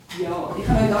Ja, ich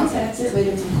kann euch ganz herzlich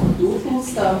wieder zum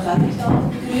Kulthurpuls hier am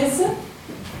Kellerthater begrüßen.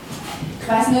 Ich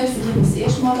weiss nicht, für die, die das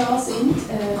erste Mal da sind,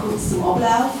 kurz zum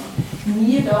Ablauf.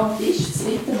 Wir hier am Tisch, das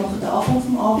Dritte, machen den Anfang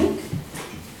vom Abend.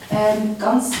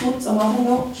 Ganz kurz am Anfang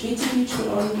noch Schweizerdeutsch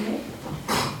für alle, okay?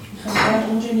 Ich kann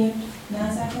gerne ungeniert Nein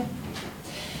sagen.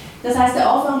 Das heisst, der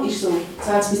Anfang ist so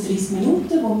 20 bis 30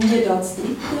 Minuten, wo wir hier das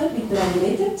Dritte miteinander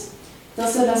reden.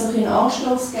 Das soll also einen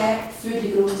Anstoß geben für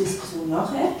die grosse Diskussion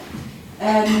nachher.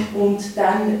 Und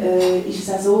dann ist es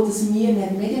auch so, dass wir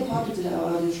neben Medienpark oder der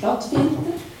Radio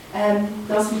stattfinden.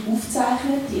 Das wird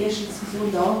aufgezeichnet, die erste Diskussion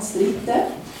da, das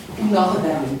Dritte. Und nachher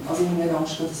dann, also ich habe nicht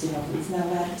Angst, dass ihr nachher aufnehmen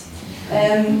werdet.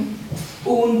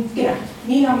 Und genau,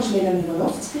 mein Name ist Melanie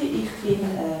Jovanovski, ich bin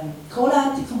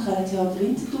Co-Leitung vom Kellerthater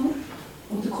Winterthur.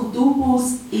 Und der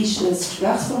Kulthurpuls ist ein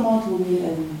Gesprächsformat, das wir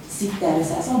seit dieser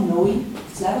Saison neu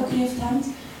ins Leben gerufen haben,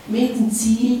 mit dem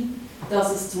Ziel,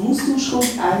 dass es zum Austausch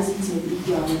kommt, einerseits mit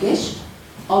idealen Gästen,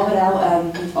 aber auch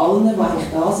mit allen, die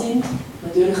eigentlich da sind.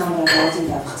 Natürlich kann man auch da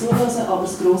sind, einfach zuhören, aber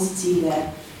das grosse Ziel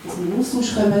wäre, dass wir in den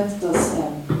Austausch kommen, dass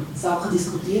Sachen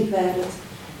diskutiert werden,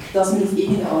 dass wir auf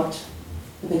irgendeine Art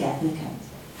eine Begegnung haben.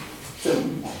 So.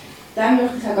 Dann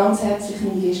möchte ich auch ganz herzlich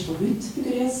meine Gäste von heute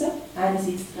begrüßen.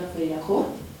 Einerseits Raffaela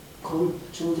Kolb,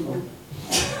 Entschuldigung.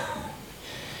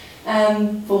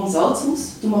 Vom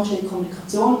Salzhaus. Du machst die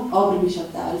Kommunikation, aber du bist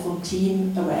auch Teil vom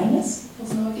Team Awareness,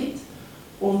 was es noch gibt.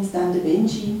 Und dann der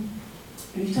Benji,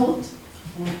 Leuthold.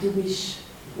 Und du bist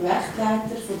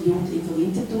Projektleiter von der Jugendinfo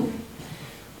Winterthur.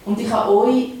 Und ich habe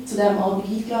euch zu diesem Abend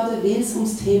eingeladen, weil es um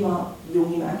das Thema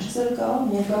junge Menschen soll gehen. Wir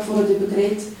haben gerade vorher darüber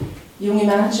geredet, junge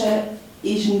Menschen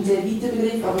ist ein sehr weiter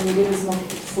Begriff, aber wir reden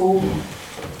von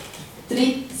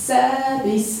 13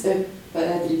 bis etwa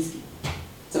 30.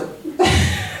 So.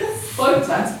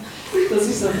 25. Das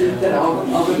ist so der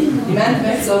Rahmen. Aber im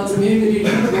Endeffekt geht es um jüngere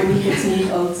Leute, die ich jetzt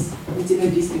nicht als mit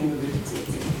 37 nicht mehr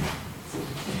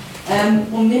würde.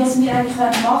 Und was wir eigentlich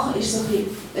machen wollen, ist so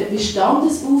eine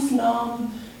Bestandesaufnahme.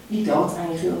 Wie geht es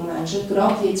eigentlich jungen Menschen?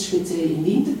 Gerade jetzt speziell in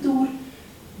Winterthur.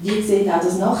 Wie sieht auch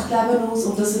das Nachtleben aus?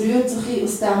 Und das rührt sich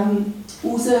aus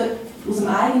dem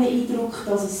eigenen Eindruck,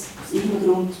 dass es aus irgendeinem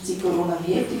Grund seit Corona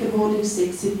heftiger geworden ist, sei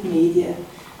es die Medien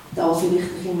da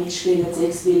vielleicht ein bisschen mitspielen, sei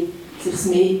es, weil sich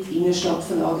mehr in die Innenstadt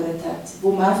verlagert hat,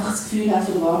 wo man einfach das Gefühl hat,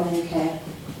 von der Wahrnehmung her,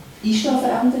 ist da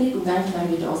Veränderung und eigentlich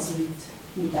wollen wir das heute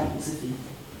mit dem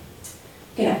herausfinden.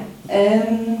 Genau.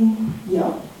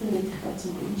 Ja, dann will ich gerade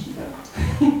zum Benji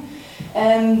gehen.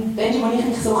 Benji, als ich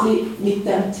mich so ein bisschen mit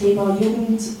dem Thema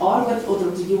Jugendarbeit oder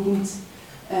junge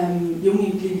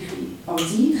Jugendliche an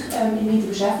sich mich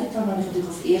beschäftigt habe, habe ich natürlich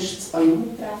als erstes an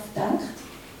Jugendtreff gedacht.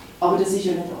 Aber das ist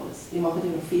ja nicht alles. Wir machen ja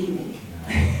noch viel mehr.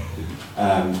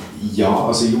 Ja,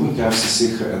 also Jugendtreff ist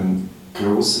sicher ein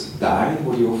grosser Teil,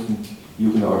 den die oft die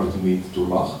Jugendarbeit im Winterthur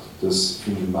macht. Das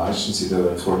findet meistens in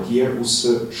den Quartieren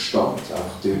aussen statt,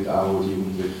 einfach dort auch, wo die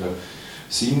Jugendlichen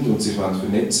sind und sich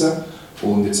vernetzen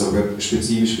wollen. Und jetzt aber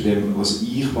spezifisch bei dem, was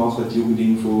ich mache, die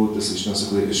Jugendinfo, das ist noch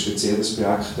so ein spezielles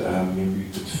Projekt. Wir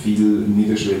bieten viel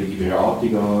niederschwellige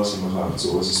Beratung an, also man kann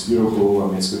zu uns ins Büro kommen, wenn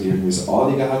man jetzt gerade irgendwie ein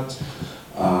Anliegen hat.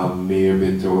 Wir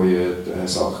betreuen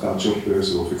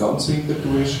Sachgeldjobbörse, die für ganz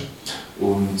Winterthur ist.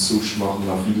 Und sonst machen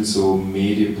wir auch viel so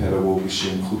medienpädagogische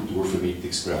und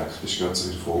Kulturvermittlungsprojekte. Das ist ganz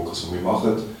der Fokus, den wir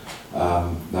machen.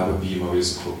 Nebenbei machen wir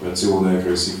so Kooperationen,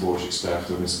 grössere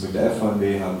Forschungsprojekte, die wir mit der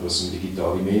FNW haben, was um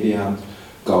digitale Medien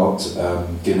geht.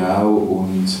 Genau.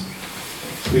 Und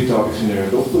heute habe ich in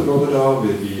einer Doppelrolle da,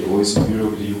 weil bei uns im Büro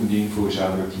bei der Jugendinfo ist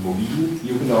auch die mobile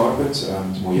Jugendarbeit.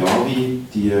 Die Mojavi,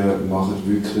 die machen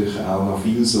wirklich auch noch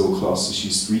viel so klassische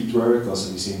Streetwork,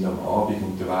 also die sind am Abend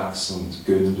unterwegs und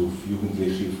gehen auf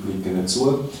Jugendliche, auf Klicken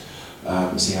zu.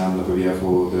 Sie haben aber wie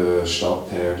von der Stadt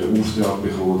her den Auftrag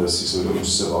bekommen, dass sie so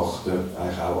Aussenwachten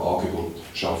eigentlich auch Angebote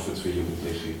schaffen für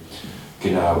Jugendliche.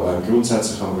 Genau,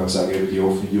 grundsätzlich kann man sagen, über die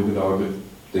offene Jugendarbeit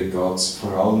geht es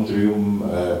vor allem darum,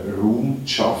 Raum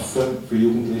zu schaffen für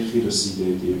Jugendliche, dass sie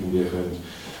dort irgendwie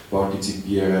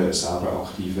partizipieren, selber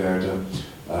aktiv werden.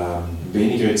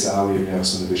 Weniger jetzt auch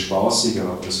so eine Bespassung,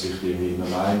 aber das vielleicht irgendwie immer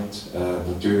meint.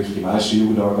 Natürlich, die meisten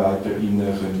JugendarbeiterInnen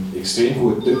können extrem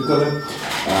gut töckeln,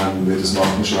 weil das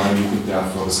macht man schon im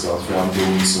Jugendtreff, aber es geht vor allem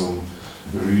darum,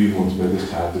 Räume und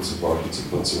Möglichkeiten zur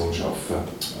Partizipation zu schaffen,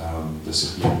 dass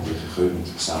sich die Jugendlichen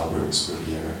selber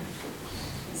explorieren können.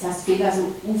 Das heisst, viel also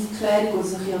Aufklärung oder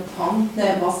sich an die Hand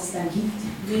nehmen, was es dann gibt,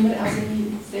 wie man also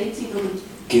in der Freizeit oder.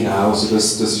 Genau, also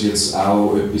das ist jetzt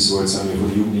auch etwas, was wir von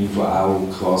der Jugendinfo auch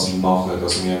quasi machen.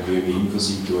 Also wir haben eine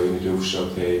Infoseite, wo irgendwie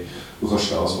draufsteht, hey, du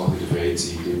kannst das machen in der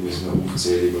Freizeit, irgendwie so eine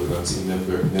Aufzählung, oder wenn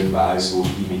jemand nicht weiss, wo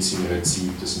die mit seiner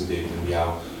Zeit, dass man dort irgendwie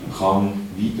auch kann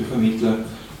weitervermitteln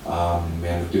kann.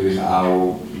 Wir haben natürlich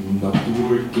auch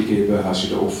Natur gegeben, hast in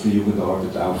der offenen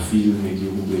Jugendarbeit auch viel mit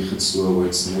Jugendlichen zu tun, die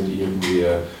jetzt nicht irgendwie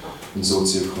einen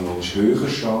sozioökonomisch höheren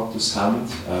Status haben,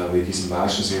 weil die sind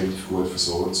meistens relativ gut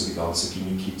versorgt, so die ganzen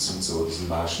Gimmick-Kids und so, die sind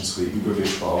meistens ein bisschen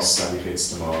überbespaßt, sage ich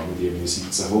jetzt mal, mit irgendwie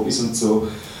 17 Hobbys und so.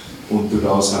 Und durch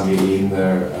das haben wir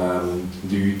eher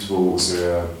Leute, die aus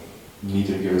einer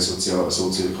niedrigeren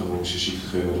sozioökonomischen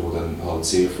Schicht kommen, die dann halt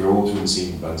sehr froh drum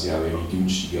sind, wenn sie auch ihre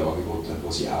günstige Angebote haben,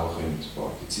 wo sie auch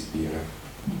partizipieren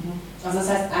können. Also das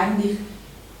heisst, eigentlich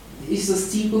ist so das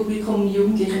Zielpublikum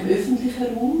Jugendliche im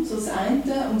öffentlichen Raum, so das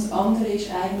eine, und das andere ist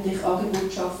eigentlich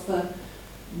Angebote schaffen,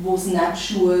 wo es neben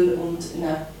Schule und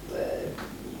neben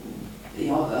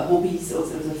Hobbys oder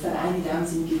Vereine in dem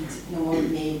Sinne gibt, nochmal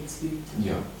mehr zu bieten.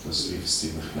 Ja, das trifft es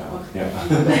ziemlich genau. Okay.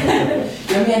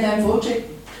 Ja. Wir haben im Vorgespräch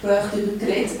darüber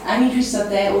geredet. Eigentlich ist es auch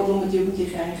der Ort, wo man die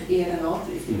Jugendlichen eigentlich eher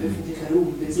antrifft, im öffentlichen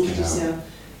Raum. Weil sonst ist es ja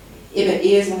eben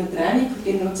eher so eine Training,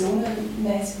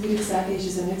 generationenmäßig würde ich sagen, ist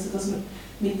es ja nicht so, dass man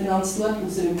miteinander zu tun,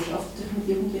 außer man arbeitet natürlich mit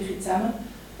Jugendlichen zusammen.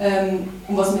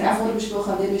 Und was wir auch vorher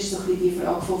besprochen haben, ist so ein bisschen die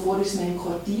Frage von vorher war man im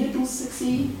Quartier draussen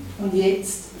gewesen, und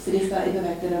jetzt, vielleicht auch eben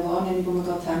wegen der Wahrnehmung, die wir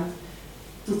gerade haben,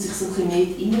 tut sich so ein bisschen mehr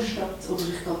in die Innenstadt oder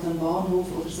vielleicht gerade am Bahnhof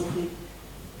oder so ein bisschen.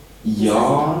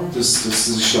 Ja, das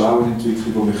ist auch eine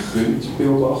Entwicklung, die wir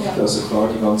beobachten können. Ja. Also klar,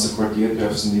 die ganzen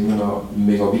Quartiertreffen sind immer noch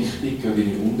mega wichtig, gerade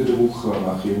unter der Woche, man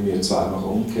macht irgendwie zweimal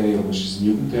umgehen und es ist ein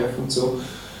Jugendtreff und so.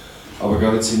 Aber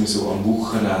gerade jetzt sind wir so am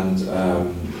Wochenende,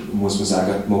 muss man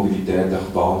sagen, die Mobilität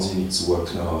auch wahnsinnig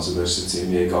zugenommen. Also da ist es jetzt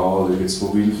irgendwie egal, ob jetzt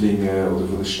von Wilflingen oder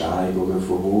von der Steig oder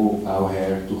von wo auch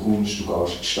her du kommst, du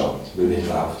gehst in die Stadt, weil hier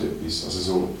läuft etwas. Also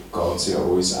so geht es ja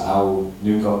uns auch,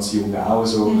 nicht mehr ganz jung auch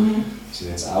so, wir sind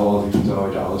jetzt auch alle da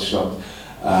in der Altstadt.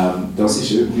 Das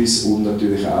ist etwas, und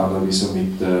natürlich auch noch wie so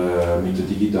mit den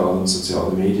digitalen und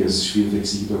sozialen Medien, es ist viel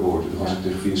flexibler geworden. Du kannst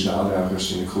natürlich viel schneller auch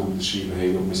deinen Kunden schreiben,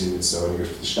 hey, wir sind jetzt da auf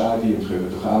der Stege und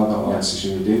können doch auch noch, es ist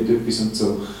irgendwie dort etwas und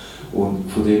so.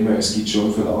 Und von dem her, es gibt schon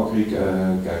eine Verlagerung gegen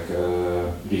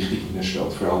Richtung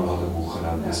Innenstadt, vor allem an den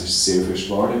Wochenenden. Das ist sehr fest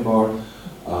wahrnehmbar.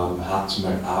 Hat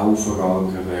man auch vor allem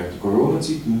während der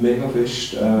Corona-Zeit mega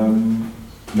fest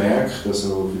gemerkt.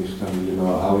 Also vielleicht haben wir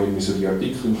noch auch irgendwie so die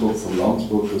Artikel im Kopf vom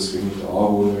Landbot, dass mit den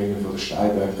Anwohnerinnen von der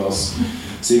Steinberggasse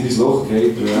ziemlich das Loch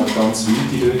geht, weil auch ganz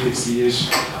weit dort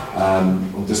war.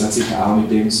 Und das hat sicher auch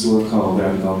mit dem zu tun gehabt,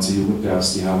 aber die ganzen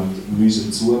Jugendtreffs, die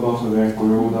müssen zumachen während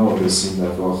Corona, oder es sind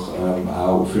einfach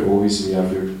auch für uns wie auch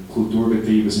für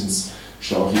Kulturbetriebe sind es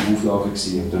starke Auflagen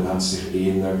gewesen, und dann haben sie sich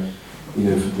eher in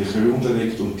den öffentlichen Raum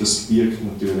bewegt, und das birgt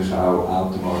natürlich auch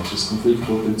automatisches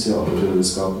Konfliktpotenzial. Oder?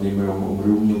 Es geht nicht mehr um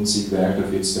Raumnutzung, wer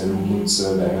darf jetzt den Raum nutzen,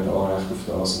 wer hat Anrecht auf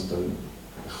das, und dann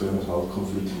kommen halt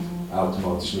Konflikte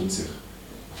automatisch mit sich.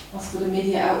 Was von den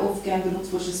Medien auch oft gerne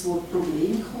benutzt wird, ist das Wort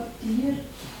Problemquartier.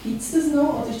 Gibt es das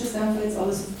noch, oder ist das einfach jetzt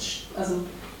alles auf die also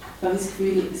ich habe das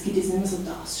Gefühl, es gibt jetzt nicht mehr so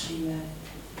das Schlimme.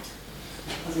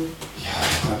 Also, ja,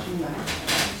 ich glaube,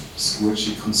 das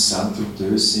Gutstück und das Zentrum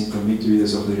Dös sind damit wieder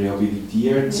so ein bisschen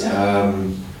rehabilitiert. Ja.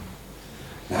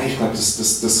 Nein, ich glaube,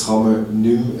 das kann man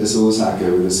nicht mehr so sagen,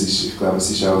 weil ich glaube,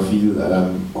 es ist auch viel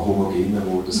homogener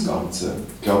geworden, das Ganze.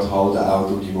 Gerade halt auch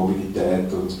durch die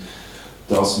Mobilität und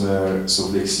dass man so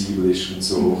flexibel ist und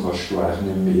so, kannst du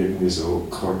eigentlich nicht mehr irgendwie so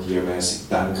quartiermäßig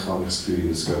denken, habe ich das Gefühl,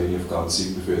 das geht nicht auf ganze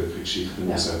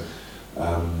Bevölkerungsschichten raus.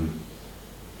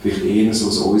 Vielleicht eher so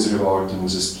aus unserer Warte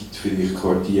muss es gibt vielleicht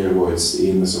Quartiere, die jetzt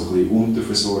eher so ein bisschen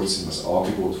unterversorgt sind, was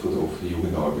Angebot von der offenen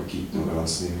Jugendarbeit gibt. Aber wenn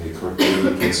es nicht mehr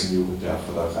Quartiere gibt, zum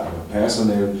Jugendtreffen, dann auch noch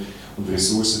personell und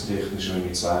ressourcentechnisch, wenn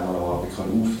ich zweimal am Abend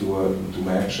auftun kann und du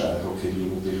merkst eigentlich, okay, die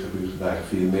Jugendlichen brauchen eigentlich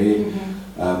viel mehr.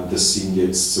 Das sind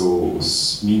jetzt so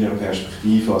aus meiner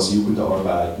Perspektive als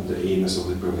Jugendarbeitender eher so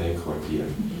ein Problemquartiere.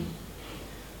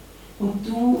 Und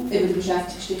du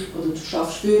beschäftigst dich, oder du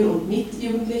schaffst für und mit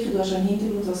Jugendlichen, du hast einen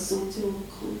Hintergrund als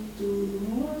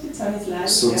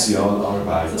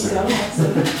Sozialarbeiter.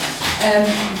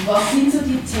 Was sind so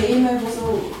die Themen,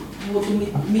 wo du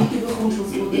mitbekommst,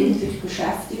 die Jugendliche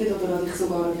beschäftigen oder dich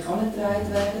sogar an dich herangetragen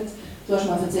werden? Du hast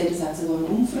mal erzählt, es hat sogar eine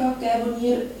Umfrage gegeben, die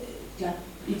ihr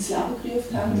ins Leben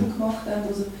gerufen haben und gemacht haben.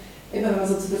 Also, eben, wenn man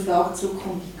so zu der Frage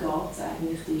zurückkommt, wie geht es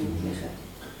eigentlich den Jugendlichen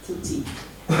zur Zeit?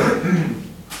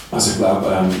 Also ich glaube,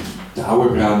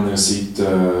 Dauerbrenner seit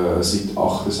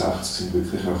 1968 sind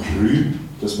wirklich auch Räume,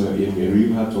 dass man irgendwie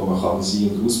Räume hat, wo man kann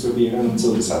sein und ausprobieren und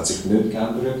so. Das hat sich nicht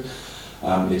geändert.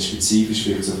 Jetzt spezifisch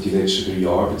vielleicht auf die letzten 3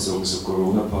 Jahre bezogen zur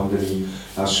Corona-Pandemie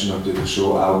hast du natürlich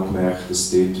schon auch gemerkt, dass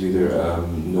dort wieder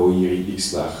neue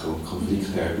Reibungsflächen und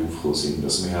Konfliktherde aufgekommen sind.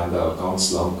 Also wir haben auch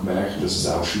ganz lange gemerkt, dass es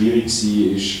auch schwierig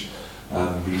war,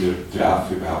 wieder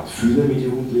Treffen überhaupt fühlen mit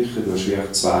Jugendlichen. Du hast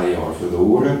wirklich 2 Jahre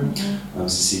verloren.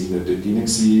 Sie waren nicht dort drin.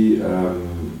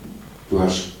 Du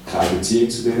hast keine Beziehung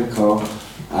zu denen gehabt.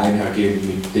 Einhergehend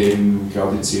mit dem,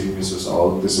 gerade jetzt irgendwie so das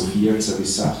Alter, so 14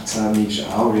 bis 16,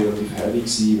 war auch relativ heavy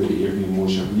gewesen, weil irgendwie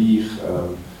musst du ja gleich,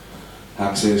 hat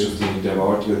die Gesellschaft nicht die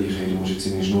Erwartung an dich, hey, du musst jetzt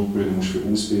in die Schnuppern, du musst für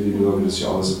Ausbildung schauen, das ist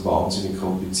alles wahnsinnig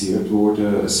kompliziert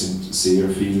worden. Es sind sehr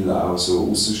viele auch so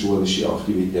außerschulische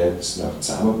Aktivitäten sind auch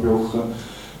zusammengebrochen.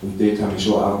 Und dort habe ich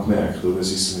schon auch gemerkt, oder,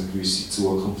 es ist eine gewisse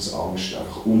Zukunftsangst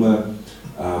einfach rum.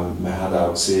 Man hat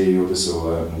auch gesehen, oder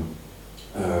so,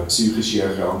 psychische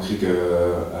Erkrankungen,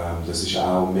 das ist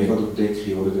auch mega durch die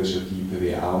Decke, oder? Da ist ja die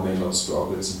IPW auch mega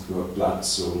Struggles und genug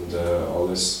Platz und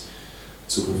alles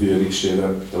zur Verfügung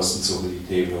stellen. Das sind so die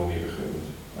Themen, die wir bekommen.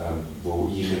 Wo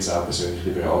ich jetzt auch persönlich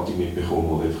die Beratung mitbekomme,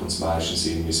 oder kommt es meistens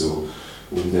irgendwie so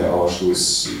um den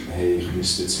Anschluss, hey, ich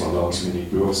müsste jetzt mal langsam in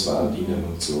die Berufswelt rein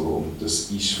und so. Und das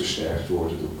ist verstärkt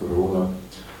worden durch Corona,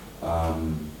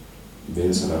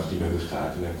 weil sie auch die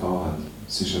Möglichkeiten nicht hatten.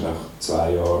 Es ist ja nach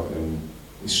 2 Jahren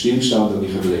ist Stillstand und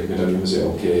ich überlege mir dann immer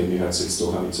so, okay, mir hat es jetzt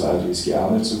doch auch mit 32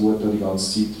 Jahren nicht so gut die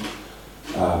ganze Zeit.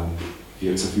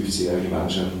 14-, 15-jährige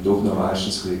Menschen haben doch noch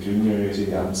meistens ein bisschen jüngere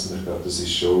Resilienz und ich glaube, das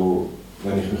ist schon,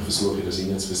 wenn ich mich versuche, das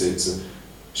hineinzuversetzen,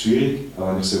 schwierig.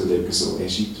 Aber wenn ich so überlege, so, hey,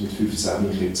 shit, mit 15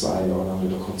 bin ich in 2 Jahren lang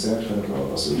nicht an Konzert gehen,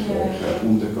 also ich wäre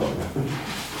untergegangen.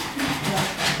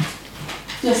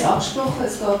 Du hast angesprochen,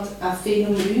 es geht auch viel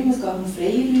um Räume, es geht um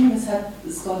freie Räume, es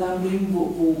geht auch um Räume,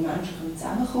 wo Menschen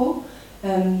zusammenkommen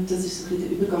können. Das ist so ein bisschen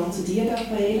der Übergang zu dir,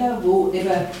 Raffaela, wo eben,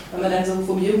 wenn man dann so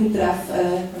vom Jugendtreff,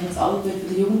 wenn man das Alter von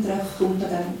der Jugendtreff kommt,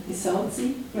 dann ins Salzhaus,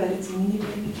 zum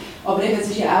Minibring. Aber eben, es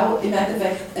ist ja auch im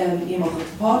Endeffekt, ihr macht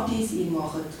Partys, ihr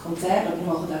macht Konzerte, aber ihr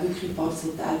macht auch wirklich Partys,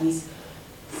 die teilweise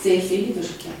sehr viele, du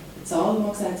hast eine Zahl mal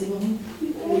gesagt,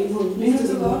 700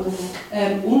 sogar,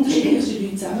 unterschiedlichste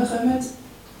Leute zusammenkommen.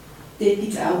 Dort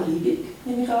gibt es auch Reibung,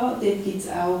 nehme ich an, dort gibt es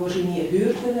auch wahrscheinlich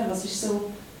Hürden, was ist so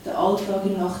der Alltag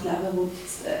im Nachtleben, wo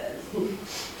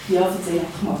ja, erzähl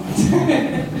einfach mal.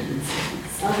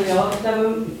 Also ja, ich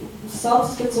glaube,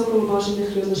 Salzhaus bezogen man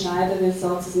wahrscheinlich unterscheiden, weil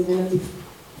Salzhaus einen relativ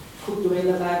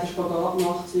kulturellen breiten Spagat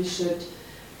macht zwischen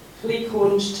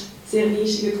Kleinkunst, sehr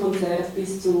nischigen Konzerten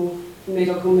bis zu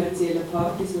mega kommerziellen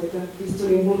Partys, wo bis zu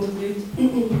 900 Leute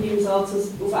im Salzhaus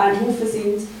auf einem Haufen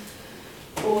sind.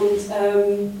 Und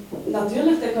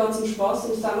natürlich, da geht es um Spass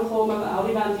und Zusammenkommen, aber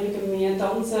alle wollen irgendwie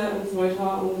tanzen und Freude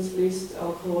haben und es fließt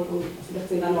Alkohol und vielleicht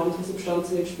sind auch noch andere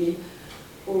Substanzen im Spiel.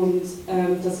 Und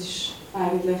das ist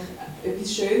eigentlich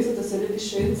etwas Schönes und das soll etwas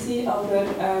Schönes sein, aber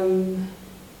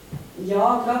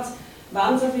ja, gerade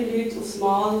wenn so viele Leute aufs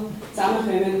Mal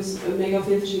zusammenkommen aus mega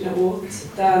vielen verschiedenen Orten,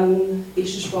 dann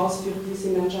ist der Spass für gewisse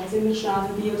Menschen auch ziemlich schnell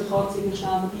vorbei oder kann ziemlich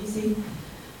schnell vorbei sein.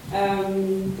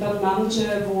 Gerade Menschen,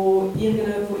 die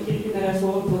irgendeiner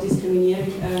Form von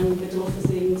Diskriminierung betroffen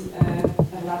sind,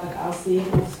 erleben auch sehr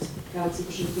oft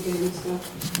Grenzüberschreitungen im Ausgang.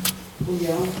 Und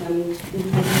ja, dann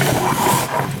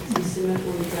wissen wir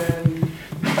und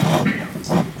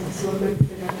das soll man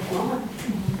machen.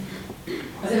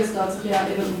 Also es geht sich ja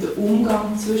eben um den Umgang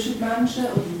zwischen den Menschen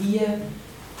oder wie,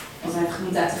 also einfach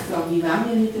grundsätzlich die Frage, wie wollen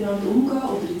wir miteinander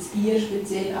umgehen oder jetzt ihr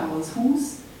speziell auch als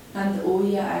Haus. Habt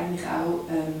euch ja eigentlich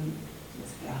auch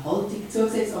eine Haltung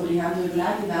zugesetzt, aber ihr habt euch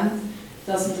überlegt,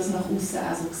 dass man das nach außen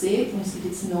auch so sieht. Und es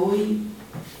gibt jetzt neu,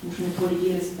 muss mich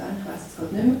korrigieren, ich weiß es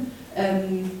gerade nicht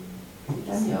mehr,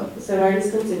 das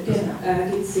Awareness-Konzept genau.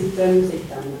 Gibt es seit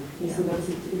September. Wir sind aber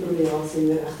seit über einem Jahr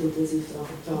sind wir recht intensiv daran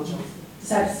arbeiten.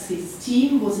 Das heißt, es gibt ein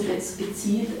Team, das sich jetzt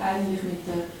gezielt eigentlich mit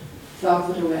der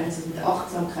Frage von Awareness und mit der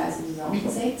Achtsamkeit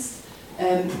auseinandersetzt.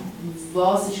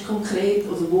 Was ist konkret,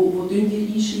 also wo dürft ihr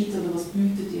einschreiten oder was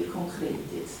bietet ihr konkret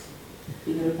jetzt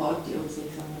bei einer Party oder so,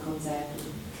 einem Konzert?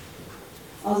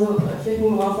 Also vielleicht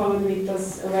muss man anfangen damit,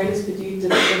 dass Awareness bedeutet,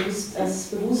 ein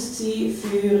Bewusstsein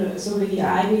für so die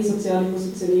eigene soziale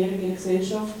Positionierung in der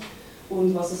Gesellschaft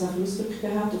und was es auch für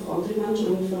Auswirkungen hat auf andere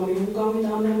Menschen und vor allem im Umgang mit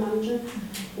anderen Menschen.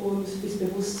 Und das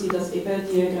Bewusstsein, dass eben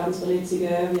die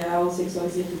Grenzverletzungen wie auch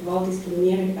sexualisierte Gewalt,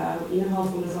 Diskriminierung auch innerhalb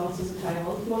von der Salzhaus keinen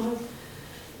Halt machen.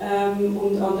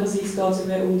 Und andererseits geht es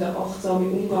eben um den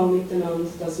achtsamen Umgang miteinander,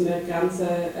 dass man Grenzen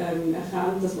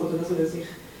erkennt, dass man sich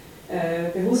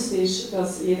bewusst ist,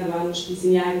 dass jeder Mensch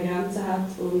seine eigenen Grenzen hat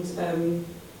und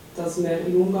dass man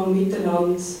im Umgang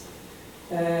miteinander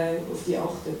auf die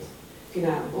achtet.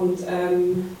 Genau. Und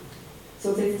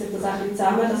so setzt sich das auch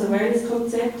zusammen, das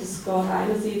Awareness-Konzept. Es geht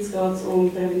einerseits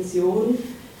um Prävention,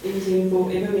 im Sinne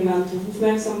von eben, wir wollen darauf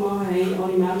aufmerksam machen, hey,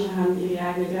 alle Menschen haben ihre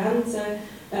eigenen Grenzen.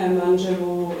 Menschen,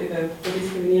 die eben von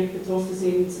Diskriminierung betroffen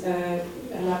sind,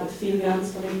 erleben viele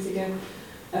Grenzverletzungen.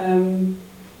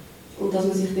 Und dass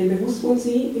man sich dem bewusst sein muss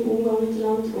im Umgang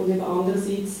miteinander. Und eben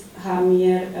andererseits haben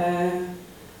wir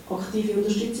aktive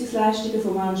Unterstützungsleistungen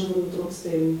von Menschen, die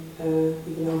trotzdem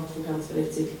eine Art von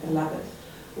Grenzverletzung erleben.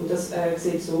 Und das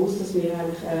sieht so aus, dass wir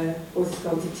eigentlich unser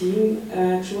ganzes Team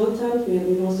geschult haben. Wir haben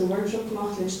einen großen Workshop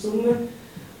gemacht letzten Sommer,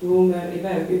 wo wir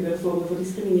eben über Formen von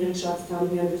Diskriminierung geschwätzt haben.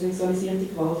 Wir haben über sexualisierte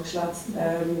Gewalt geschwätzt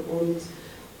und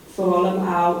vor allem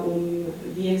auch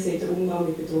wie sieht der Umgang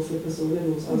mit betroffenen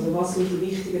Personen aus. Also was sind die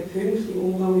wichtigen Punkte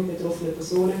im Umgang mit betroffenen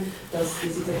Personen, dass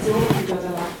die Situation, die sie gerade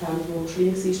erlebt haben, die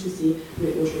schlimm war für sie,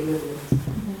 nicht nur schlimmer wird.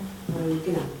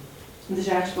 Genau. Und das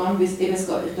ist eigentlich spannend, weil es geht, ich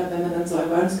glaube, wenn man dann so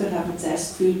Awareness gehört hat, hat man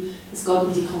zuerst das Gefühl, es geht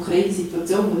um die konkrete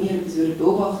Situation, wo wir etwas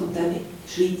beobachten und dann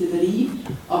schreitet er rein.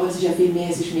 Aber es ist ja viel mehr,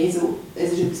 es ist mehr so,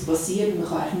 es ist etwas passiert und man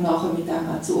kann eigentlich nachher mit dem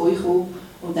auch zu euch kommen.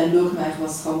 Und dann schaut man eigentlich,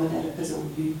 was kann man dieser Person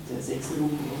bieten, sei es Raum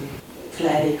oder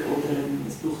Klärung oder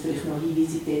es braucht vielleicht noch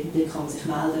Hinweise, dann kann man sich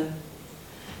melden.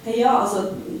 Hey, ja,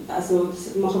 also das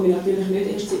machen wir natürlich nicht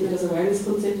erst, seit wir das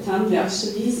Awareness-Konzept haben,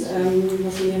 logischerweise.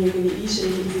 Was wir irgendwie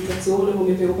einschränken, die Situationen,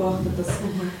 die wir beobachten, das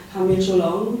haben wir schon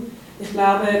lange. Ich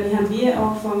glaube, wir haben wie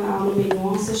angefangen, auch noch mit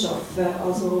Nuancen zu arbeiten.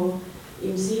 Also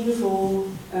im Sinne von,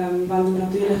 wenn du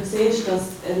natürlich siehst,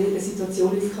 dass eine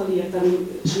Situation eskaliert, dann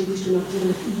schreibst du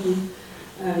natürlich ein.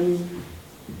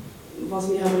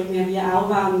 Was wir aber irgendwie auch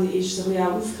wollen, ist so ein bisschen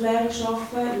auch Aufklärung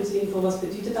schaffen, im Sinne von, was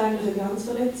bedeutet eigentlich eine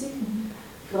Grenzverletzung.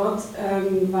 Gerade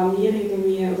wenn wir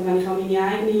irgendwie, oder wenn ich an meine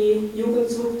eigene Jugend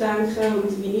zurückdenke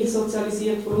und wie ich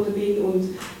sozialisiert worden bin und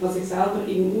was ich selber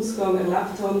im Ausgang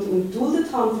erlebt habe und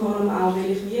geduldet habe, vor allem auch,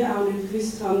 weil ich wie auch nicht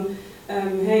gewusst habe,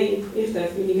 hey, ich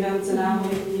darf meine Grenzen auch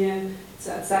irgendwie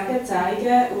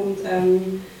zeigen und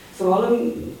vor allem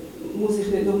muss ich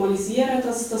nicht normalisieren,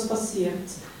 dass das passiert.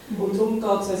 Und darum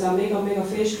geht es uns auch mega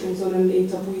fest um so eine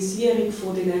Enttabuisierung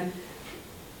von diesen,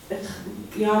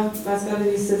 ja, ich weiß gar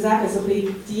nicht, wie ich es sagen soll, so ein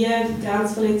bisschen die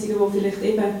Grenzverletzungen, die vielleicht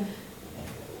eben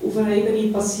auf einer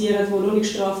Ebene passieren, die noch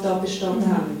nicht Straftatbestand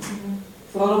haben.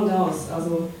 Vor allem das,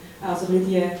 also auch so ein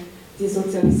bisschen die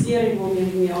Sozialisierung, die wir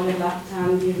irgendwie alle erlebt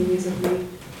haben, die irgendwie so ein bisschen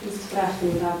aufzubrechen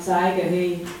und auch zeigen,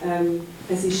 hey,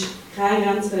 es ist keine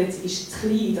Grenzverletzung, es ist zu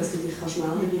klein, dass du dich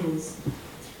melden bei uns.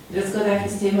 Das ist gerade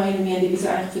das Thema, wir haben eigentlich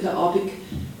für den Abend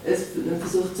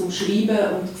versucht zu schreiben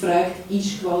und gefragt,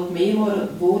 ist Gewalt mehr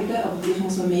geworden, aber vielleicht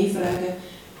muss man mehr fragen,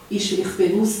 ist vielleicht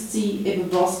Bewusstsein, eben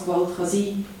was Gewalt kann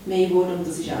sein, mehr geworden, und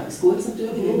das ist auch etwas Gutes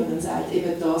natürlich, wenn man dann sagt,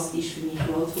 eben das ist für mich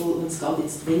gewaltvoll und es geht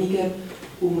jetzt weniger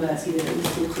um, es gibt einen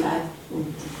Ausdruck Leid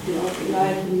und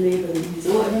Leid im Leben.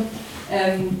 Wieso?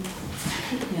 Ja,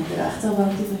 der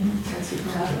Rechtsanwalt übrigens, das wird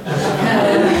mir helfen.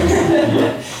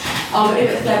 Aber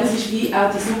eben, ich glaube, es ist wie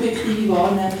auch die subjektive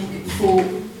Wahrnehmung von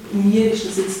mir ist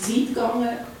das jetzt zu weit gegangen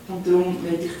und darum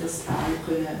möchte ich das auch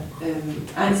können.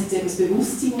 Einerseits eben das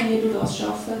Bewusstsein, das ihr durch das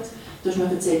schafft. Du hast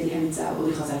mir erzählt, ich habe jetzt auch, oder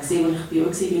ich habe es auch gesehen, als ich bei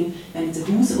euch war, wir haben jetzt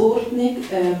eine Hausordnung,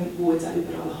 die jetzt auch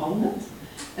überall hängt.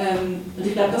 Und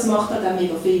ich glaube, das macht halt auch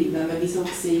mega viel, wenn man wie so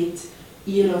sieht,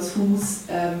 ihr als Haus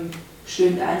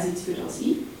steht einerseits für das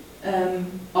ein.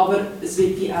 Aber es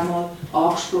wird wie einmal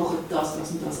angesprochen, das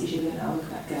und das ist eben auch eine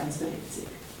Grenzverletzung.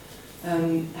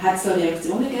 Hat es da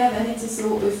Reaktionen gegeben, wenn jetzt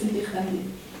so öffentlich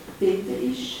dort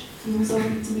ist, die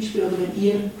Hausordnung zum Beispiel, oder wenn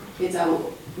ihr jetzt auch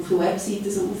auf der Webseite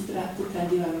so auftretet,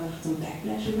 habt ihr auch zum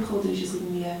Backlash bekommen, oder ist es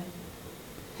irgendwie...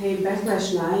 Hey,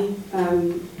 Backlash, nein.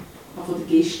 Von den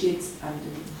Gästen jetzt auch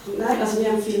nicht? Nein, also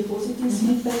wir haben viel positives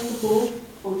Feedback bekommen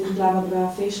und ich glaube aber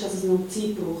auch fest, dass es noch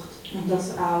Zeit braucht und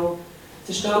dass auch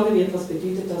verstanden wird, was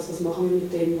bedeutet das, was machen wir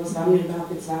mit dem, was wollen wir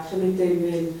überhaupt bezwecken mit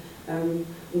dem,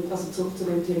 und also zurück zu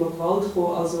dem Thema Gewalt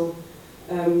kommen, also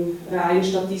rein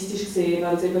statistisch gesehen,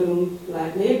 wenn es eben um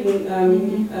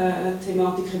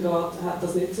Leib-Leben-Thematiken geht, hat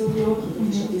das nicht zugenommen.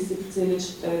 Die Statistik gesehen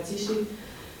letzte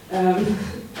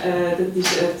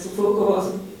Dienstag. Das ist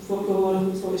vor Corona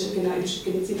ist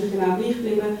ziemlich genau gleich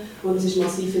geblieben und es ist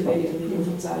massiv viel weniger wie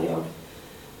vor 10 Jahren.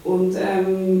 Und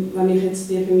wenn ich jetzt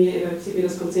irgendwie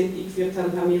das Konzept eingeführt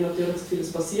habe, haben wir natürlich das Gefühl,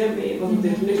 es passiert mehr, was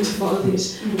natürlich nicht der Fall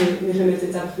ist. Wir können jetzt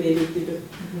einfach mehr mit über.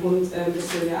 Und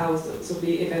das soll ja auch so ein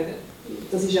bisschen,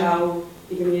 das ist auch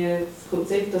irgendwie das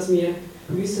Konzept, dass wir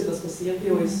wissen, was passiert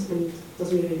bei uns und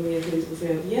dass wir irgendwie darauf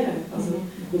reagieren. Also,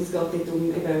 und es geht nicht um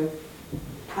eben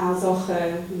auch Sachen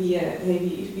wie,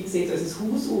 hey, wie sieht unser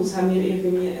Haus aus? Haben wir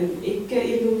irgendwie eine Ecke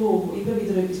irgendwo, wo immer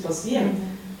wieder etwas passiert?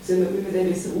 Sollen wir über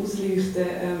den ausleuchten?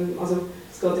 Also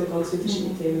es geht um ganz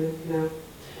verschiedene Themen. Genau.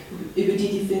 Über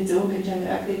die Definition haben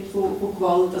wir auch geredet von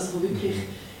Gewalt, also wirklich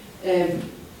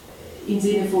im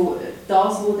Sinne von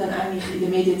das, was dann eigentlich in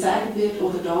den Medien gezeigt wird,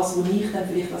 oder das, was ich dann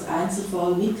vielleicht als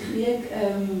Einzelfall mitkriege,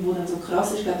 wo dann so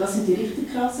krass ist. Ich glaube, das sind die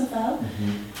richtig krassen Fälle.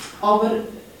 Aber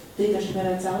dort hast du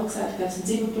mir jetzt auch gesagt, ich glaube, es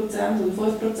sind 7% oder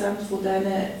 5% von den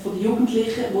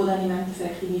Jugendlichen, die dann im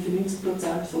Endeffekt für 90%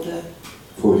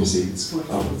 75.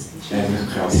 Ähnlich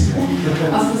krass.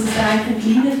 Also dass es eigentlich ein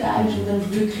kleiner Teil ist und dann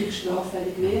wirklich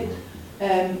straffällig wird.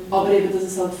 Aber eben, dass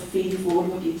es halt viele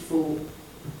Formen gibt von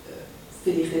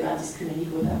vielleicht eben auch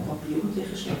Diskriminierung, die dann auch bei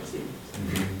Jugendlichen stattfindet.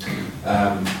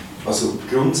 Also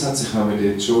grundsätzlich haben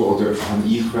wir jetzt schon, oder habe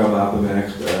ich vor allem auch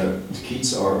bemerkt, die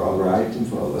Kids are alright im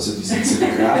Fall. Also die sind sich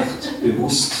recht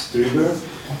bewusst darüber.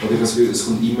 Oder ich habe das Gefühl, es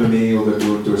kommt immer mehr, oder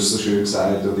du hast es so schön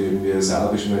gesagt, oder irgendwie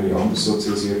selber ist man nicht anders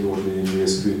sozialisiert worden, irgendwie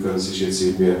das Gefühl, es ist jetzt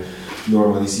irgendwie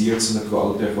normalisiert, so eine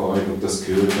Gewalterfahrung, und das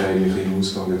gehört eigentlich im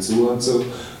Ausgang dazu und so.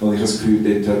 Und ich habe das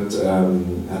Gefühl, dort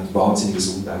hat wahnsinniges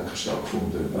Umdenken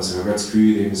stattgefunden. Also ich habe das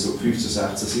Gefühl, eben so 15-,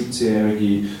 16-,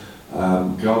 17-Jährige,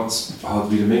 gerade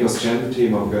halt wieder mega das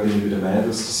Gender-Thema, aber gerade immer wieder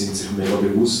Mädels, die sind sich mega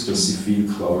bewusst, dass sie viel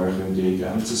klarer ihre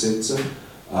Grenzen setzen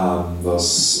können,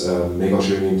 was eine mega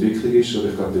schöne Entwicklung ist. Oder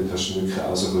ich glaube, dort hast du wirklich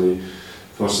auch so ein bisschen,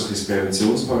 fast ein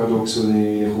Präventionsparadox, das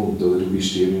kommt. Oder du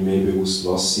bist dir mehr bewusst,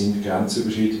 was sind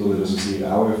Grenzüberschritte, oder dass sie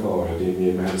auch erfahren.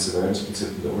 Wir haben das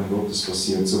Awareness-Konzept, oh mein Gott, es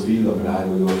passiert so viel, aber nein,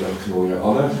 man schaut einfach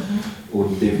genauer an.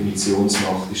 Und die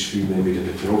Definitionsmacht ist viel mehr wieder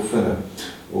Betroffene.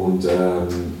 Und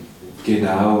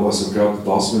genau, also gerade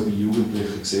was man bei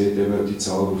Jugendlichen sieht, eben die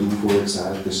Zahl, die du vorher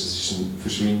gesagt hast, das ist ein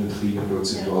verschwindend kleiner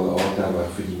prozentualer Anteil, der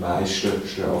für die meisten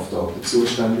Straftaten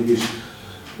zuständig ist.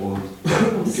 Und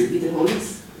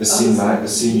es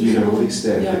sind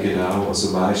Wiederholungstäter, ja. Genau. Also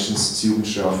meistens das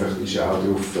Jugendstrafrecht ist auch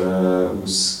darauf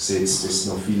ausgesetzt, dass es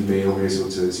noch viel mehr um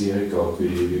Resozialisierung geht,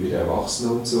 wie bei den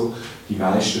Erwachsenen und so. Die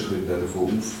meisten können dann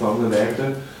davon aufgefangen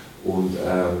werden. Und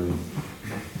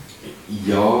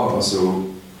ja, also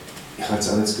ich habe jetzt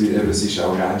auch nicht das Gefühl, es ist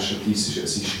auch rein statistisch,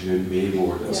 es ist nicht mehr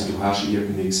geworden. Also du hast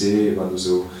irgendwie gesehen, wenn du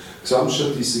so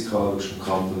Gesamtstatistik anschaust im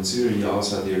Kanton Zürich, ja,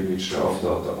 es hat irgendwie die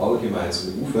Straftaten allgemein so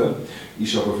rauf,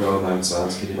 ist aber vor allem im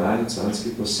 20. und im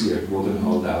 21. passiert, wo dann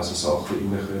halt auch so Sachen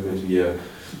reinkommen wie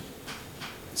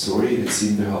sorry, jetzt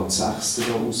sind wir halt Sechste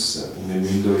da draussen und wir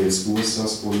müssen da jetzt Buß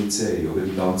als Polizei, oder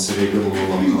die ganze Regelung,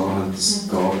 die wir haben, das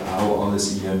geht auch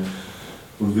alles rein.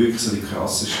 Und wirklich so die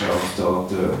krassen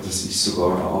Straftaten, das ist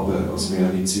sogar runter. Also wir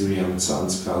haben in Zürich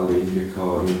 20 Fälle weniger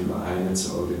gehabt, im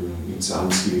 21, im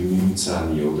 20, im 19,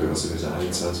 oder? Also das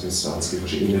 21 und 20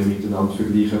 kannst du eher miteinander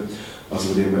vergleichen. Also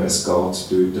es geht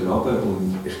dort runter,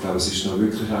 und ich glaube, es ist noch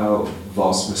wirklich auch,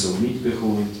 was man so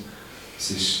mitbekommt.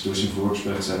 Du hast im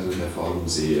Vorgespräch gesagt, der Fall im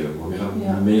See, wo mich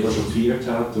mega schockiert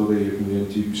hat, oder irgendwie ein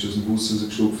Typ ist aus dem Bus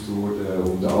rausgeschupft worden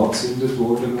und angezündet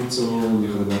worden und so. Und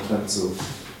ich habe dann gedacht, so,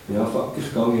 ja, fuck,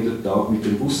 ich gehe jeden Tag mit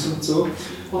dem Bus und so.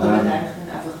 Oder man denkt dann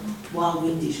einfach, wow,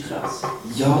 Wind ist krass.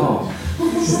 Ja.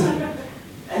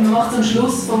 Man macht am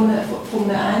Schluss von einem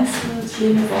einzelnen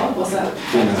schlimmen Fall, was auch,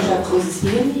 das ist auch unser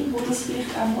Hirn, das das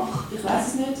vielleicht auch macht, ich weiß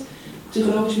es nicht.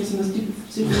 Psychologisch müssen wir es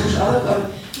psychologisch anschauen, aber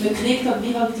man kriegt halt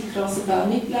wie halt die krassen Fälle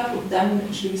mitgelebt und dann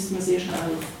schließt man sehr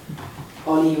schnell auf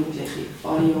alle Jugendlichen,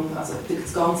 alle Jungen, also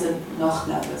das ganze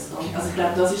Nachtleben. Also ich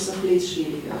glaube, das ist so ein bisschen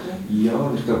schwierig, oder? Ja,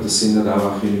 und ich glaube, das sind dann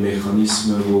auch viele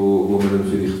Mechanismen, wo man dann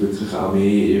vielleicht wirklich auch mehr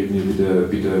irgendwie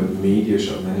bei den Medien,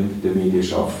 nicht bei den Medien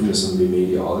schaffen, sondern bei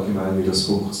Medien allgemein, wie das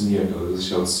funktioniert. Also das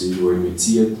ist halt das Ziel, das irgendwie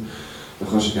zieht. Da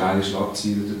kannst du geile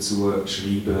Schlagzeilen dazu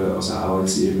schreiben, also auch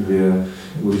jetzt irgendwie,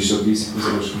 wo die Statistik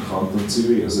aus dem Kanton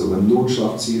Zürich, also wenn du nur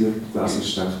Schlagzeilen gelesen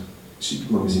hast, denkst du,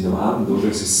 schau mal, wir sind am Ende, oder?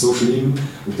 Es ist so schlimm,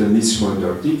 und dann liest du mal den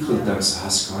Artikel und denkst,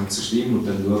 es ist gar nicht so schlimm, und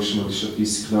dann schaust du mal die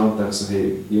Statistik an und denkst,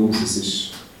 hey Jungs, es ist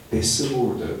besser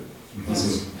geworden. Also,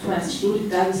 ich meine, es ist traurig,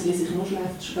 teilweise lese ich nur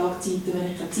schlechte Schlagzeilen, wenn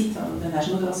ich keine Zeit habe, und dann hast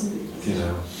du nur das im Blick.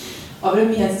 Genau. Aber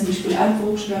wir hatten zum Beispiel auch ein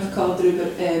Vorgespräch darüber,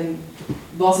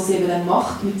 was es eben dann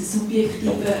macht mit der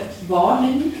subjektiven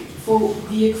Wahrnehmung von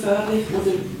wie gefährlich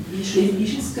oder wie schlimm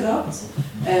ist es gerade,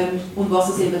 und was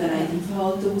es eben dann auch im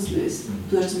Verhalten auslöst.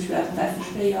 Du hast zum Beispiel auch den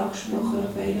Pfefferspray angesprochen,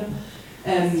 Raffaela,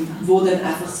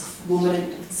 wo man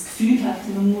das Gefühl hat,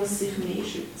 man muss sich mehr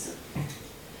schützen.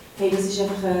 Hey, das ist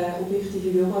einfach eine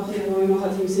objektive Beobachtung, die wir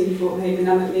machen im Sinne von, hey, wir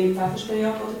nehmen mehr Pfefferspray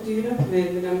ab an der Tür, weil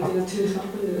wir nehmen die natürlich ab,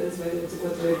 das wäre nicht so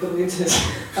gut, wenn jemand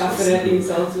Pfeffer im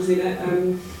Salzhaus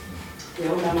rein, ja,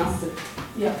 und auch Messer.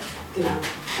 Ja. Genau.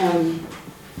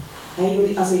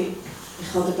 Hey, also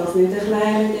ich kann dir das nicht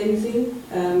erklären in dem Sinn,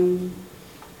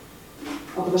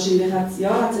 aber wahrscheinlich hat es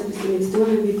etwas damit zu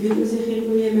tun, wie fühlt man sich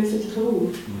irgendwie im öffentlichen Raum,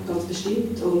 ganz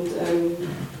bestimmt. Und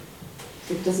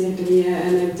ob das irgendwie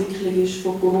eine Entwicklung ist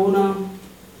von Corona,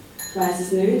 ich weiss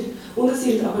es nicht. Und es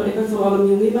sind aber eben vor allem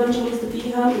junge Menschen, die es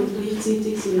dabei haben, und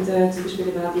gleichzeitig sind zum Beispiel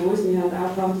eben auch bei uns, wir haben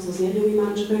auch Partys, wo sehr junge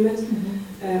Menschen kommen.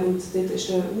 Und dort ist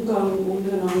der Umgang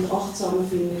untereinander achtsamer,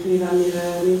 finde ich, wie wenn wir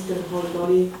nicht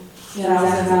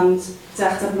alle haben.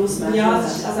 16 plus Menschen. Ja,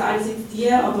 das ist also einerseits die,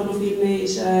 aber noch viel mehr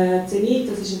ist Zenit,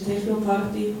 das ist eine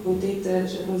Techno-Party, und dort,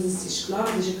 also es ist klar,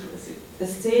 das ist eine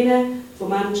Szene von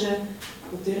Menschen,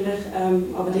 natürlich,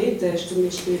 aber dort ist zum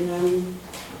Beispiel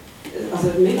also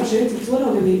mega schön zu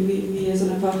zuschauen, wie so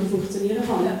eine Party funktionieren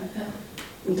kann. Ja.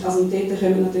 Und also dort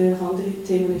kommen natürlich andere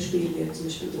Themen ins Spiel, wie zum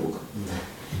Beispiel Drogen.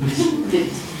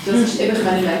 Das ist eben, ich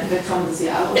meine, im Endeffekt kann man das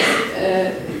ja auch.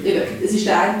 Es ist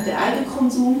der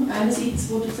Eigenkonsum einerseits,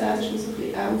 wo du gesagt hast, was so ein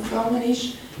bisschen aufgegangen ist.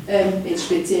 Jetzt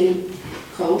speziell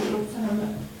Kolbtropfen haben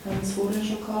wir es vorher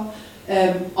schon gehabt.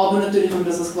 Aber natürlich, wenn man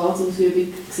das als Gewaltausübung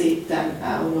sieht, dann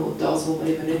auch noch das, was man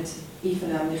eben nicht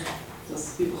einvernehmlich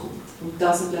das überkommt. Und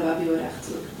das sind, glaube ich, auch bei euch recht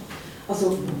zugelassen.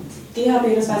 Also,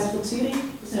 GHB, das weiss ich von Zürich,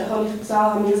 das kann ich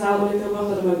sagen, haben wir selber nicht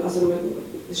beobachtet, aber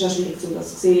es ist auch schwierig, um das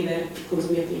zu sehen, wer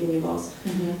konsumiert irgendwie was.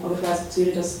 Aber ich weiss von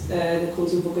Zürich, dass der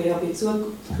Konsum von GHB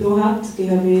zugenommen hat.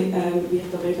 GHB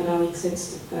wird aber eben auch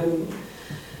eingesetzt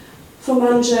von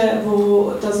Menschen,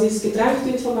 wo das ist getränkt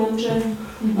wird von Menschen.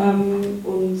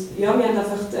 Und ja, wir haben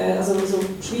einfach, also so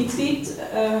schweizweit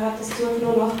hat das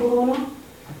zugenommen nach Corona.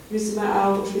 Wissen wir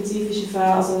auch spezifische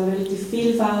Fälle, also relativ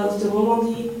viele Fälle aus der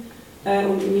Romandie.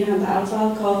 Und wir haben auch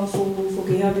Fälle gehabt von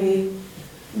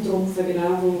GHB-Tropfen,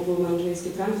 genau, wo Menschen ins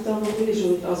Getränk da worden ist.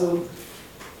 Und also,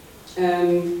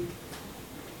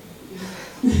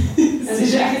 es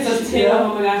ist echt das Thema,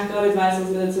 wo man eigentlich gar nicht weiss,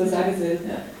 was man dazu sagen soll.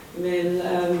 Ja. Weil,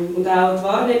 und auch die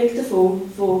Wahrnehmung davon,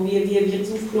 von wie wird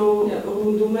es aufgenommen,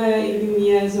 rundherum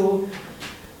irgendwie so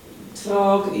die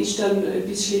Frage, ist dann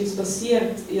etwas Schlimmes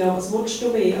passiert? Ja, was willst du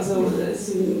mehr? Also es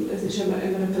ist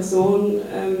eine Person,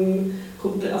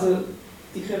 also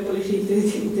die körperliche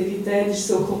Integrität ist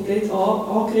so komplett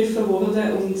angegriffen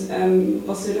worden und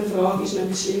was für eine Frage ist noch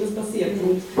etwas Schlimmes passiert?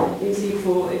 Und im Sinne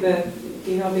von eben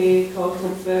GHB,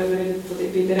 K-Tropfen,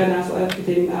 wir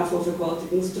reden auch von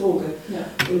Vergewaltigungsdrogen. Ja.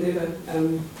 Und eben,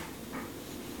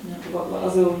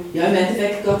 also ja, im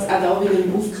Endeffekt geht es auch da wieder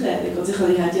um Aufklärung. Also ich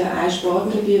habe ja eine Sprache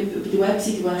über die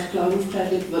Webseite, wo eigentlich klar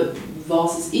aufklärt wird,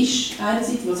 was es ist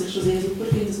einerseits, was ich schon sehr super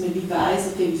finde, dass man wie weiss,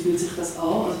 okay, wie fühlt sich das an,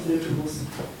 also für jemanden,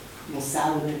 der es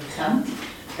selber nicht kennt.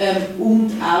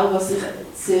 Und auch, was ich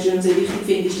sehr schön und sehr wichtig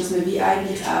finde, ist, dass man wie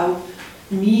eigentlich auch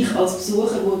mich als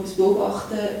Besucher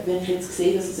beobachten, wenn ich jetzt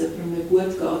sehe, dass es jemandem nicht gut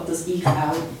geht, dass ich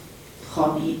auch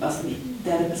kann also mit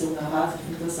dieser Person auch helfen.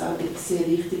 Ich finde das auch sehr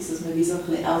wichtig, dass man wie so ein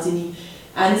bisschen auch seine,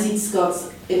 einerseits geht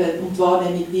es eben um die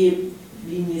Wahrnehmung,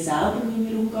 wie mir selber mit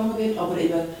mir umgegangen wird, aber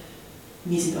eben,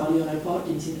 wir sind alle an einer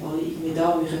Party, wir sind alle irgendwie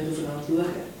da, wir können aufeinander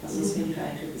schauen. Also das finde ich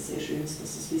eigentlich etwas sehr Schönes,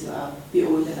 dass das wie so auch bei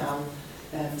euch dann auch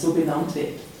so benannt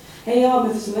wird. Hey, ja, wir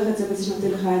versuchen es, aber es ist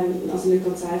natürlich also nicht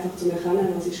ganz einfach zu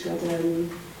erkennen, was ist gerade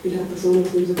bei einer Person,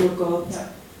 die nicht so gut geht. Ja.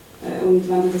 Und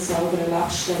wenn du das selber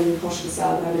erlebst, dann kannst du das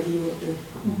selber auch nicht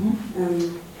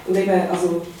einordnen. Und eben,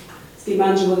 also, es gibt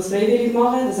Menschen, die das freiwillig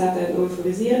machen, das hat eine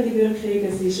euphorisierende Wirkung,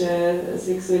 es ist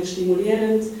sexuell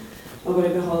stimulierend, aber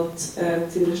eben halt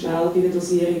ziemlich schnell bei der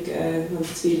Dosierung, wenn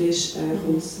es zu viel ist,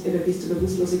 kommt es eben bis zur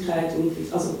Bewusstlosigkeit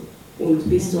und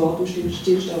bis zu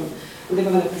Atemstillstand. Und eben,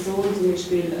 wenn eine Person zum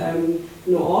Beispiel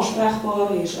noch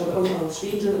ansprechbar ist, aber als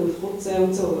Schwindel und Kotzen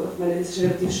und so, ich meine, es ist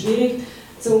relativ schwierig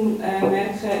zu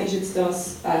merken, ist jetzt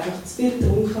das einfach zu viel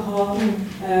getrunken haben.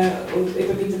 Und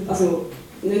eben bitte, also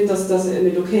nicht, dass das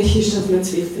nicht okay ist, dass man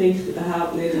zu viel trinkt,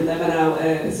 überhaupt nicht. Und eben auch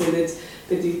soll nicht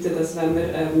bedeuten, dass wenn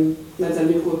es einem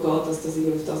nicht gut geht, dass das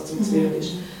irgendwie auf das zurückzuführen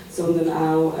ist. Sondern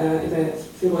auch eben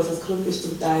für uns als Club ist es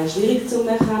zum Teil schwierig zu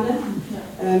erkennen.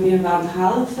 Wir wollen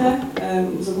helfen,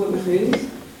 so gut wir können.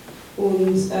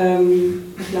 Und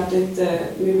ich glaube, dort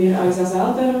müssen wir uns auch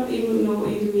selber immer noch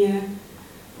irgendwie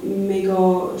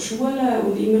mega schulen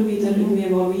und immer wieder irgendwie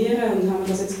evaluieren. Und haben wir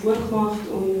das jetzt gut gemacht?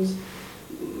 Und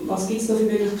was gibt es noch für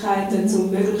Möglichkeiten, um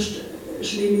möglichst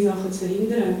schlimme Sachen zu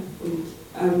verhindern? Und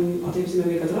an dem sind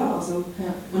wir mega dran. Also.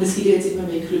 Ja. Und es gibt jetzt immer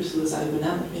mehr Clubs, die das auch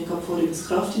übernehmen. Wir haben vorhin über das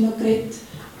Krafti noch geredet.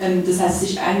 Das heisst, es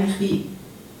ist eigentlich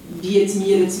wie jetzt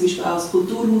wir zum Beispiel auch als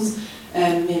Kulturhaus, wir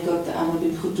haben gerade auch mal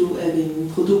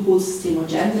beim Kulthurpuls das Thema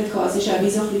Gender gehabt. Es ist auch wie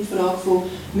so die Frage von,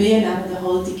 wir nehmen eine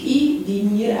Haltung ein, wie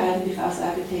wir eigentlich auch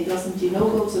sagen, hey, das sind die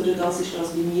No-Gos oder das ist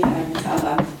das, wie wir eigentlich auch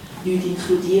Leute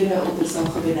inkludieren oder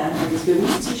Sachen benennen oder das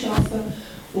Bewusstsein schaffen.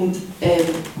 Und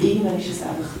irgendwann ist es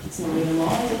einfach das neue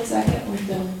Normal sozusagen und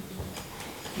dann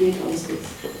wird alles gut.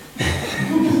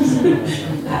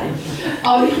 Nein.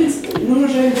 Aber ich finde es nur noch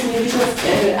schön, dass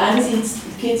mir einerseits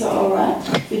Kids are alright,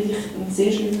 finde ich einen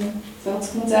sehr schönen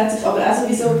Satz grundsätzlich, aber auch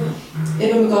sowieso,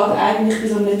 eben man geht eigentlich bei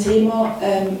so einem Thema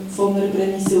von einer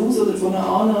Prämisse aus oder von einer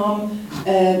Annahme,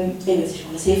 eben, es ist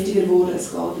alles heftiger geworden,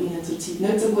 es geht ihnen zurzeit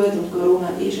nicht so gut und Corona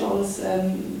hat schon alles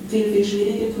viel, viel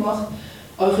schwieriger gemacht.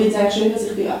 Aber ich finde es eigentlich schön, dass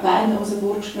ich bei beiden unserem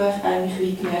Vorgespräch eigentlich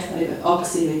wie gemerkt habe, eben,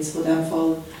 abgesehen jetzt von dem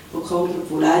Fall von Kolb,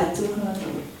 der leider zugenommen hat,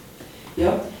 aber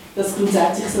ja, dass es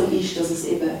grundsätzlich so ist, dass es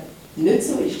eben nicht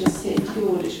so ist, dass es heftig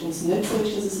geworden ist und es nicht so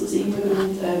ist, dass es aus irgendeinem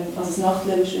Grund, also das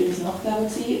Nachtleben war schon immer das Nachtleben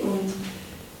gewesen und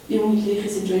Jugendliche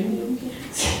sind schon immer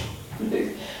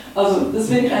Jugendliche. Also das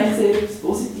finde ich eigentlich sehr etwas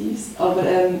Positives, aber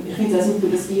ich finde es auch super,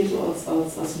 dass ihr so als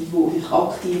Leute, die euch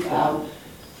aktiv auch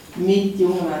mit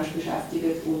jungen Menschen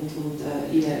beschäftigt und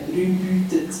ihnen Räume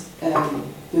bietet,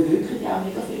 bewirken die auch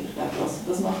mega viel. Ich glaube,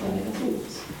 das macht dann mega viel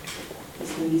aus.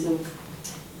 Das finde ich so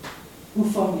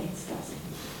Auffangnetz.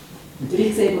 Und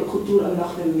ich sehe Kultur am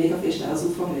Nachtleben mega fest als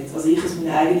Auffangnetz. Also ich aus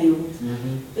meiner eigenen Jugend.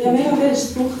 Ja, mega viel,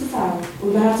 es braucht es auch.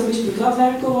 Und man hat zum Beispiel gerade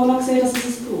während Corona gesehen, dass es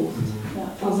es braucht.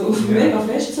 Ja. Also mega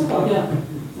fest sogar. Ja.